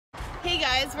Hey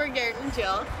guys, we're Garrett and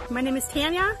Jill. My name is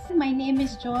Tanya. My name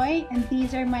is Joy, and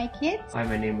these are my kids. Hi,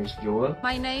 my name is Joel.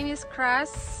 My name is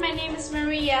Kras. My name is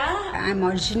Maria. I'm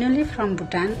originally from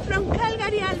Bhutan. From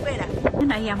Calgary, Alberta.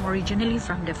 And I am originally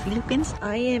from the Philippines.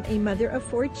 I am a mother of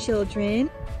 4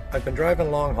 children. I've been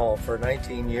driving long haul for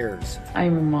 19 years.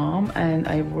 I'm a mom and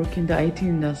I work in the IT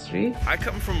industry. I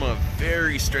come from a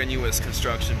very strenuous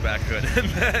construction background,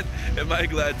 and man, am I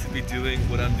glad to be doing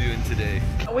what I'm doing today.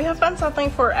 We have found something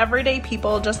for everyday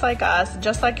people just like us,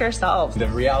 just like yourselves. The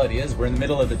reality is we're in the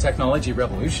middle of the technology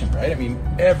revolution, right? I mean,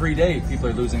 every day people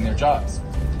are losing their jobs.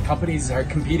 Companies are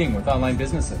competing with online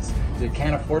businesses. They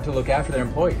can't afford to look after their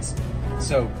employees.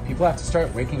 So people have to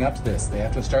start waking up to this. They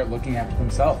have to start looking after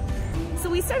themselves. So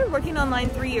we started working online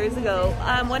 3 years ago.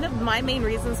 One of my main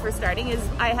reasons for starting is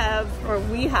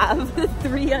we have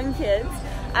 3 young kids.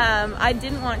 I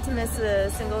didn't want to miss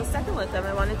a single second with them.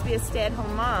 I wanted to be a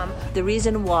stay-at-home mom. The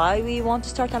reason why we want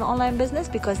to start an online business,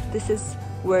 because this is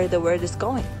where the world is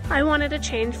going. I wanted a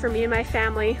change for me and my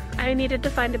family. I needed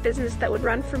to find a business that would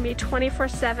run for me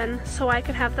 24/7 so I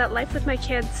could have that life with my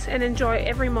kids and enjoy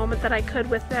every moment that I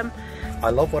could with them. I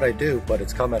love what I do, but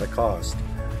it's come at a cost.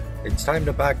 It's time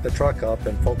to back the truck up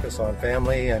and focus on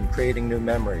family and creating new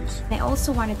memories. I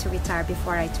also wanted to retire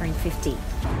before I turned 50.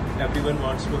 Everyone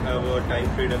wants to have a time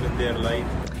freedom in their life.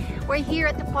 We're here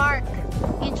at the park,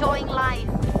 enjoying life,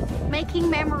 making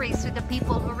memories with the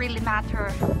people who really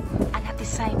matter. And at the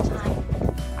same time,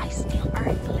 I still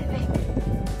earn a living.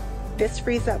 This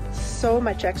frees up so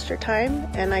much extra time,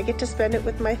 and I get to spend it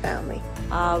with my family.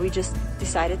 We just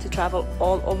decided to travel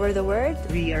all over the world.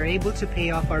 We are able to pay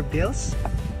off our bills,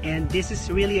 and this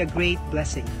is really a great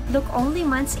blessing. Look, only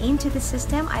months into the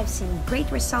system, I've seen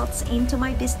great results into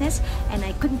my business, and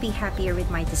I couldn't be happier with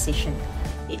my decision.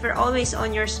 If you're always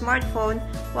on your smartphone,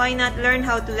 why not learn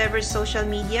how to leverage social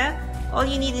media? All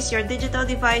you need is your digital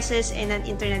devices and an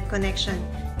internet connection.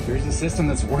 There's a system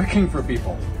that's working for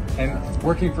people, and it's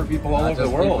working for people all over the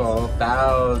world. People,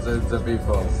 thousands of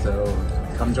people. So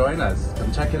come join us.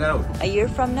 Come check it out. A year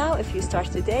from now, if you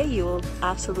start today, you will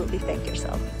absolutely thank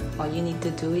yourself. All you need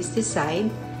to do is decide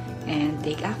and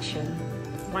take action.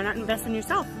 Why not invest in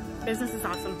yourself? Business is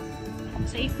awesome.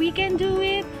 So if we can do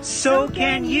it, so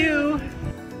can you!